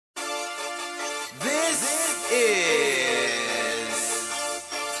is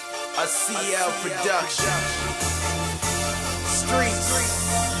a C.Dale production. Streetz.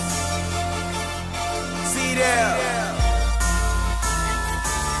 C.Dale.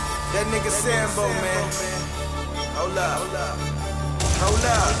 That nigga Sambo, man. Hold up. Hold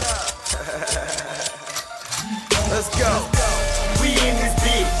up. Let's go. We in this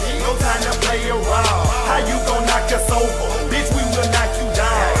bitch, no time to play around. How you gon' knock us over? Bitch, we will knock you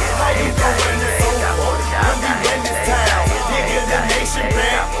down. How you gon' run us over? When we run this town, nigga, the nation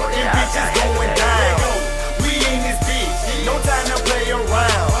back, and bitches going down. We in this bitch, no time to play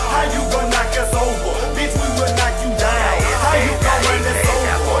around. How you gon' knock us over? Bitch, we will knock you down. How you gon' run us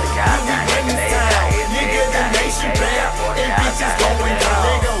over? When we run this town, nigga, the nation back, and bitches going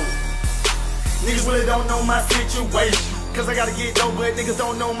down. Niggas really don't know my situation, cause I gotta get dope, but niggas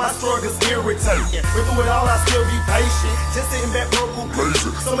don't know my struggle's irritating. But through it all, I still be patient. Just sitting back, purple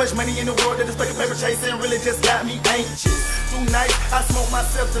patient. So much money in the world that this fucking paper chasing really just got me anxious. Through night, I smoke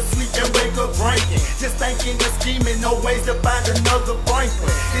myself to sleep and wake up drinking. Just thinking and scheming, no ways to find another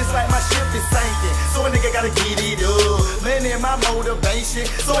Franklin. It's like my ship is sinking, so a nigga gotta get it up. Lending my motivation,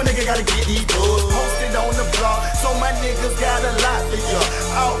 so a nigga gotta get these bugs. Posted on the blog, so my niggas got a lot for ya.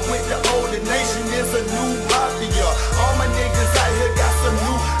 Out with the older nation is a new mafia. All my niggas out here got some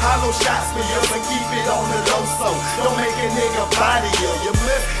new hollow shots for you, but keep it on the low, so don't make a nigga body you. You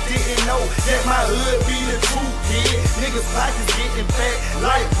must didn't know that my hood be the truth, kid. Niggas pockets getting fat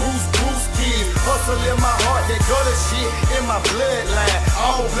like Bruce kids. Hustle in my heart, that gutter shit in my bloodline.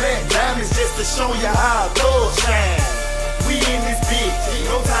 All black diamonds just to show you how a thug shine. We in this bitch,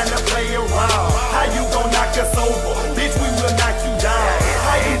 no time to play around. How you gon' knock us over? Bitch, we will knock you down.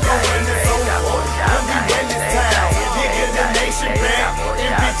 How you gon' run us over? When we run this town, nigga, the nation back,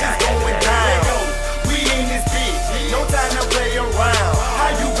 and bitches going down. We in this bitch, no time to play around.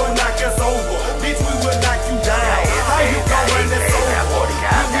 How you gon' knock us over? Bitch, we will knock you down. How you gon' run us over? When we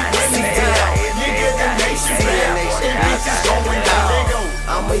run this town, nigga, the nation back, and bitches going down.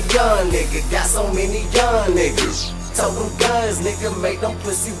 I'm a young nigga, got so many young niggas. Told them guns, nigga, make them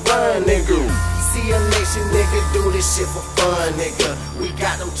pussy run, nigga. See a nation, nigga, do this shit for fun, nigga. We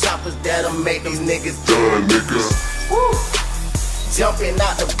got them choppers that'll make these niggas done, nigga. Woo! Jumping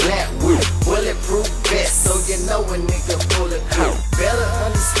out the black whip, bulletproof vest, so you know a nigga full of coke. Better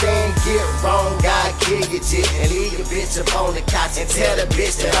understand, get wrong, God kill your jit, and leave your bitch up on the couch and tell the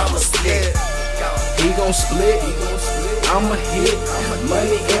bitch that I'ma split. He gon' split, I'ma hit.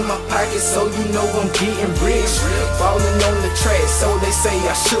 Money in my pocket, so you know I'm getting rich. Ballin' on the track, so they say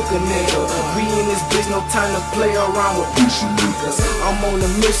I shook a nigga. We in this bitch, no time to play around with pussy niggas. I'm on a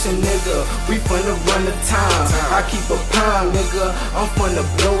mission, nigga. We finna run the time. I keep a pound, nigga. I'm finna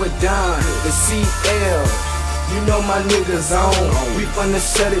blow it down. The C.Dale, you know my niggas on. We finna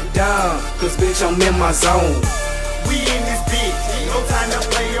shut it down, cause bitch I'm in my zone. We in this bitch, no time to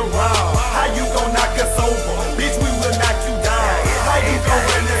play around. How you gon' knock us over?